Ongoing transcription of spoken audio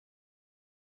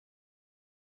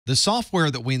The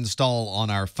software that we install on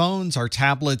our phones, our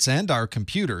tablets, and our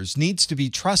computers needs to be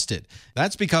trusted.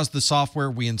 That's because the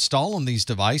software we install on these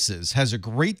devices has a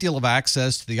great deal of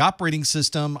access to the operating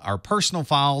system, our personal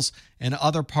files, and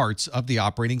other parts of the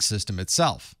operating system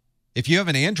itself. If you have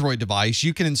an Android device,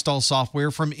 you can install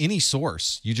software from any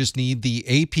source. You just need the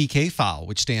APK file,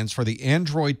 which stands for the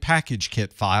Android Package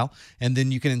Kit file, and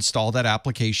then you can install that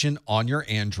application on your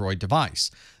Android device.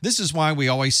 This is why we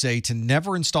always say to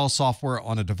never install software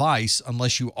on a device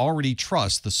unless you already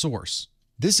trust the source.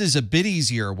 This is a bit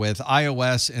easier with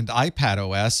iOS and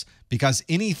iPadOS because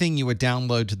anything you would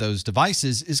download to those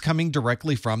devices is coming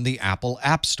directly from the Apple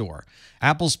App Store.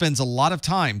 Apple spends a lot of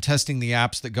time testing the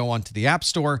apps that go onto the App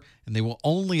Store, and they will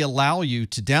only allow you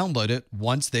to download it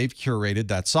once they've curated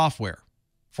that software.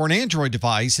 For an Android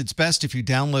device, it's best if you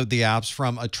download the apps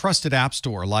from a trusted app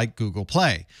store like Google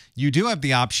Play. You do have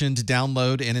the option to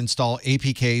download and install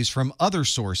APKs from other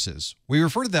sources. We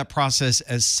refer to that process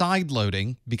as side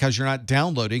loading because you're not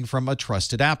downloading from a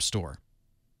trusted app store.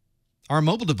 Our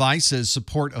mobile devices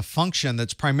support a function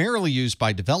that's primarily used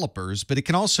by developers, but it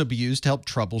can also be used to help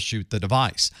troubleshoot the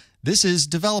device. This is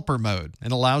developer mode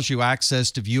and allows you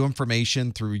access to view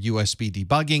information through USB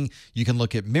debugging. You can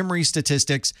look at memory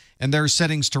statistics, and there are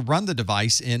settings to run the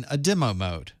device in a demo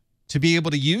mode. To be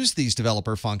able to use these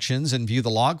developer functions and view the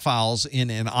log files in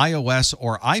an iOS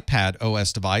or iPad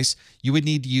OS device, you would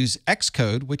need to use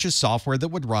Xcode, which is software that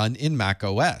would run in Mac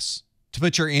OS. To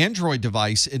put your Android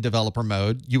device in developer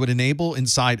mode, you would enable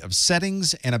inside of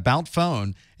Settings and About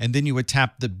Phone, and then you would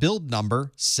tap the build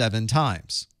number 7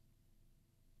 times.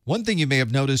 One thing you may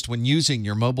have noticed when using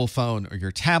your mobile phone or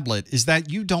your tablet is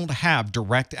that you don't have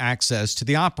direct access to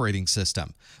the operating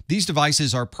system. These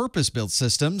devices are purpose-built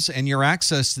systems, and your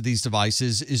access to these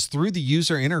devices is through the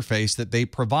user interface that they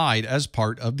provide as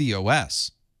part of the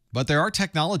OS. But there are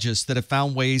technologists that have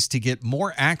found ways to get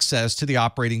more access to the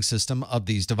operating system of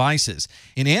these devices.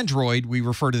 In Android, we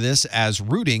refer to this as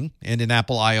rooting, and in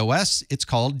Apple iOS, it's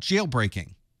called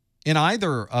jailbreaking. In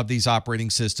either of these operating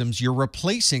systems, you're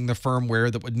replacing the firmware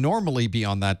that would normally be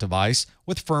on that device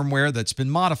with firmware that's been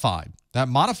modified. That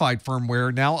modified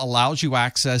firmware now allows you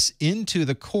access into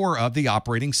the core of the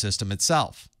operating system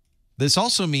itself. This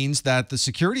also means that the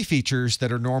security features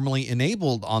that are normally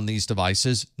enabled on these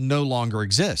devices no longer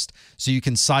exist. So you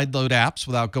can sideload apps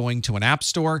without going to an app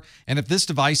store. And if this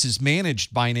device is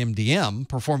managed by an MDM,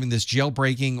 performing this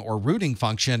jailbreaking or rooting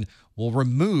function will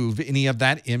remove any of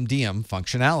that MDM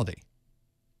functionality.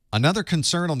 Another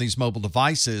concern on these mobile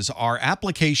devices are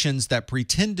applications that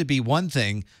pretend to be one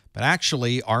thing, but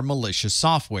actually are malicious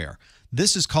software.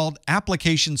 This is called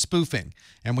application spoofing,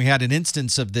 and we had an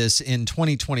instance of this in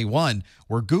 2021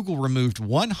 where Google removed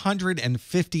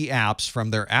 150 apps from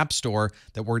their App Store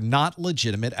that were not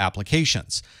legitimate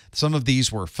applications. Some of these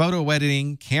were photo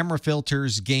editing, camera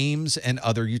filters, games, and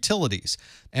other utilities.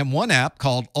 And one app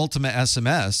called Ultimate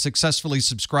SMS successfully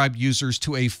subscribed users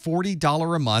to a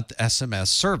 $40 a month SMS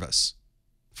service.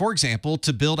 For example,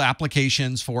 to build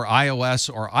applications for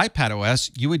iOS or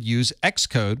iPadOS, you would use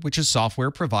Xcode, which is software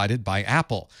provided by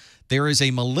Apple. There is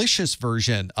a malicious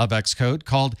version of Xcode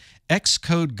called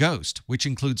Xcode Ghost, which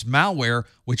includes malware,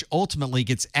 which ultimately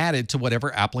gets added to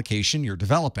whatever application you're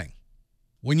developing.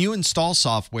 When you install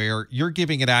software, you're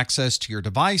giving it access to your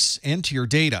device and to your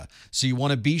data, so you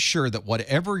want to be sure that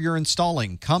whatever you're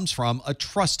installing comes from a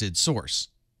trusted source.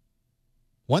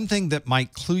 One thing that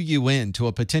might clue you in to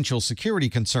a potential security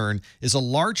concern is a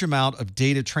large amount of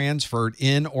data transferred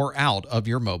in or out of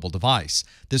your mobile device.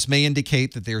 This may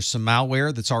indicate that there's some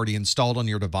malware that's already installed on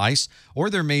your device, or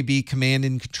there may be command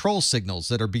and control signals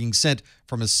that are being sent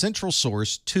from a central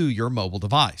source to your mobile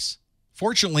device.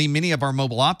 Fortunately, many of our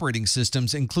mobile operating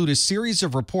systems include a series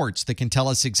of reports that can tell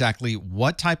us exactly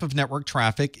what type of network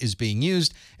traffic is being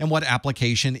used and what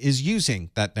application is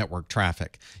using that network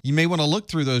traffic. You may want to look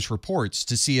through those reports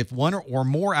to see if one or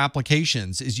more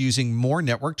applications is using more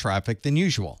network traffic than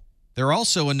usual. There are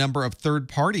also a number of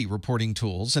third-party reporting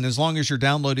tools, and as long as you're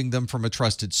downloading them from a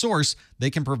trusted source, they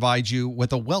can provide you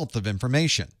with a wealth of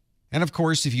information. And of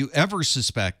course, if you ever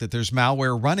suspect that there's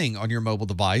malware running on your mobile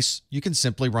device, you can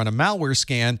simply run a malware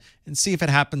scan and see if it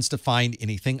happens to find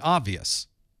anything obvious.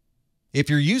 If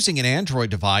you're using an Android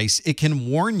device, it can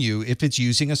warn you if it's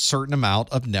using a certain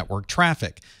amount of network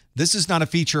traffic. This is not a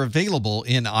feature available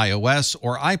in iOS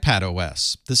or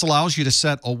iPadOS. This allows you to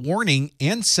set a warning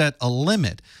and set a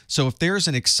limit. So if there's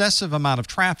an excessive amount of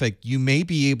traffic, you may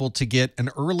be able to get an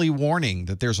early warning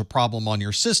that there's a problem on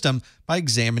your system by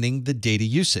examining the data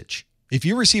usage. If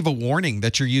you receive a warning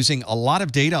that you're using a lot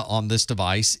of data on this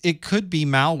device, it could be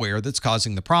malware that's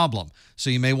causing the problem. So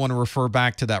you may want to refer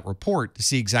back to that report to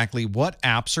see exactly what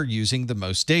apps are using the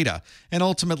most data. And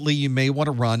ultimately, you may want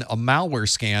to run a malware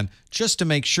scan just to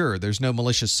make sure there's no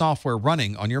malicious software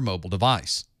running on your mobile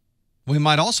device. We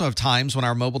might also have times when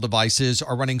our mobile devices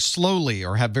are running slowly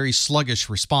or have very sluggish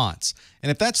response.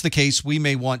 And if that's the case, we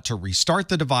may want to restart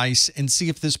the device and see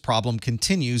if this problem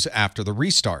continues after the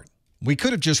restart. We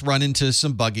could have just run into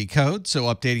some buggy code, so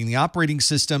updating the operating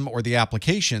system or the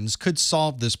applications could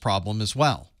solve this problem as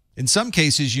well. In some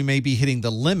cases, you may be hitting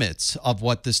the limits of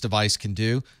what this device can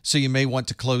do, so you may want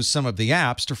to close some of the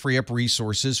apps to free up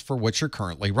resources for what you're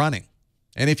currently running.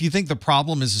 And if you think the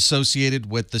problem is associated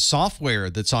with the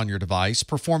software that's on your device,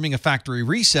 performing a factory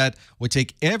reset would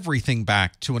take everything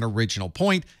back to an original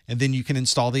point, and then you can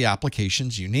install the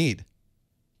applications you need.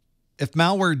 If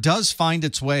malware does find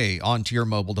its way onto your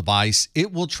mobile device,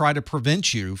 it will try to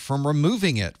prevent you from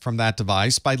removing it from that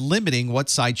device by limiting what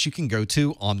sites you can go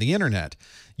to on the internet.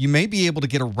 You may be able to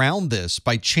get around this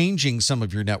by changing some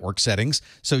of your network settings,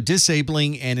 so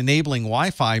disabling and enabling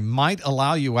Wi-Fi might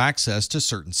allow you access to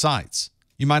certain sites.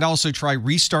 You might also try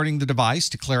restarting the device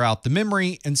to clear out the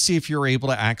memory and see if you're able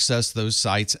to access those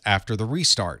sites after the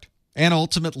restart. And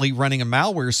ultimately, running a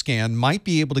malware scan might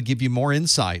be able to give you more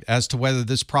insight as to whether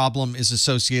this problem is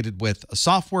associated with a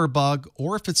software bug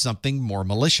or if it's something more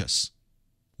malicious.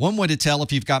 One way to tell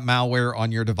if you've got malware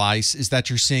on your device is that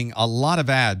you're seeing a lot of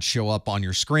ads show up on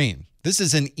your screen. This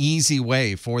is an easy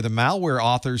way for the malware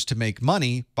authors to make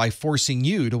money by forcing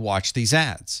you to watch these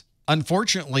ads.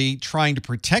 Unfortunately, trying to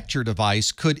protect your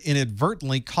device could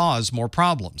inadvertently cause more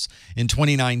problems. In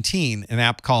 2019, an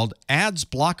app called Ads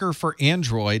Blocker for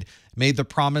Android made the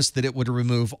promise that it would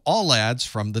remove all ads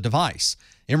from the device.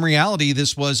 In reality,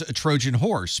 this was a Trojan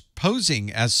horse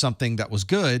posing as something that was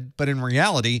good, but in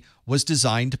reality was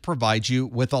designed to provide you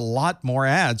with a lot more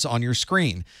ads on your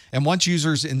screen. And once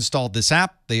users installed this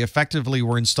app, they effectively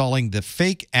were installing the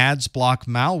fake ads block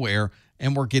malware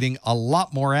and were getting a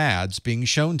lot more ads being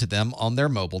shown to them on their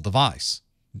mobile device.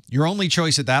 Your only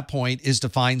choice at that point is to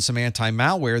find some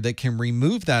anti-malware that can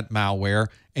remove that malware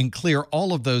and clear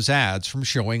all of those ads from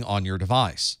showing on your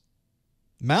device.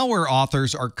 Malware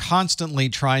authors are constantly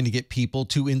trying to get people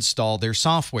to install their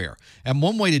software, and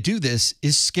one way to do this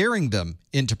is scaring them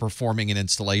into performing an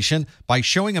installation by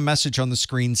showing a message on the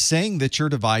screen saying that your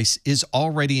device is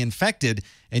already infected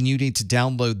and you need to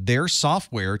download their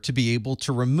software to be able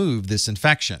to remove this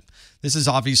infection. This is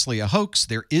obviously a hoax.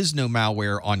 There is no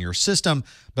malware on your system,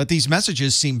 but these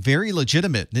messages seem very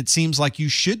legitimate, and it seems like you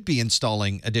should be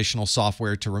installing additional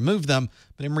software to remove them,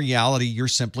 but in reality, you're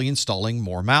simply installing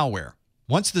more malware.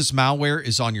 Once this malware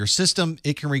is on your system,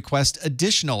 it can request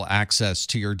additional access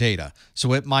to your data.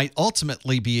 So it might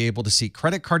ultimately be able to see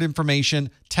credit card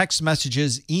information, text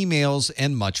messages, emails,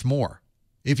 and much more.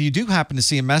 If you do happen to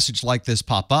see a message like this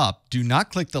pop up, do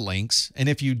not click the links. And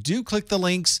if you do click the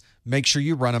links, make sure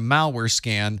you run a malware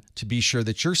scan to be sure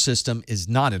that your system is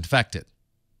not infected.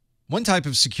 One type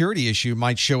of security issue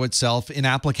might show itself in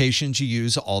applications you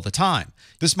use all the time.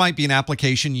 This might be an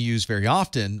application you use very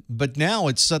often, but now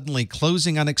it's suddenly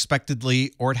closing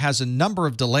unexpectedly, or it has a number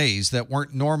of delays that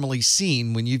weren't normally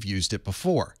seen when you've used it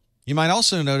before. You might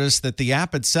also notice that the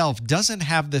app itself doesn't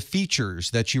have the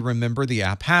features that you remember the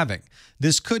app having.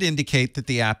 This could indicate that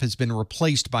the app has been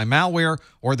replaced by malware,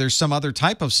 or there's some other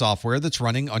type of software that's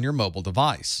running on your mobile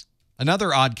device.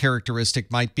 Another odd characteristic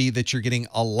might be that you're getting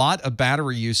a lot of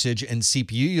battery usage and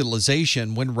CPU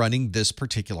utilization when running this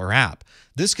particular app.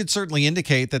 This could certainly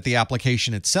indicate that the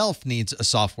application itself needs a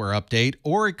software update,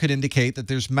 or it could indicate that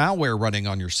there's malware running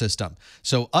on your system.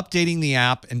 So updating the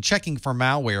app and checking for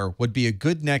malware would be a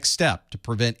good next step to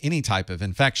prevent any type of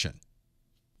infection.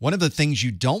 One of the things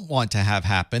you don't want to have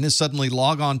happen is suddenly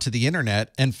log on to the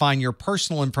internet and find your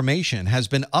personal information has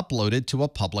been uploaded to a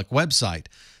public website.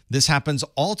 This happens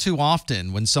all too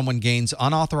often when someone gains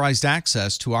unauthorized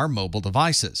access to our mobile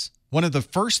devices. One of the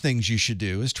first things you should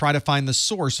do is try to find the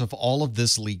source of all of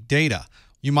this leaked data.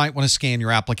 You might want to scan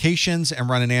your applications and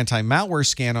run an anti-malware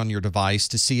scan on your device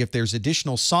to see if there's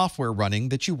additional software running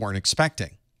that you weren't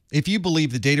expecting. If you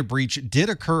believe the data breach did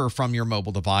occur from your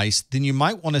mobile device, then you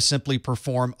might want to simply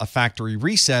perform a factory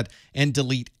reset and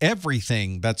delete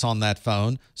everything that's on that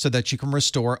phone so that you can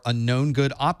restore a known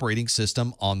good operating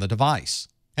system on the device.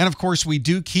 And of course, we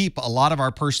do keep a lot of our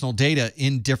personal data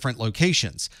in different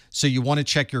locations. So you want to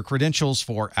check your credentials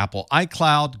for Apple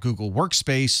iCloud, Google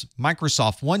Workspace,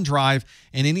 Microsoft OneDrive,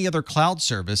 and any other cloud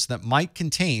service that might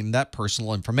contain that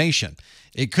personal information.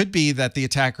 It could be that the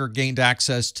attacker gained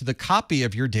access to the copy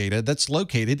of your data that's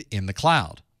located in the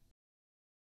cloud.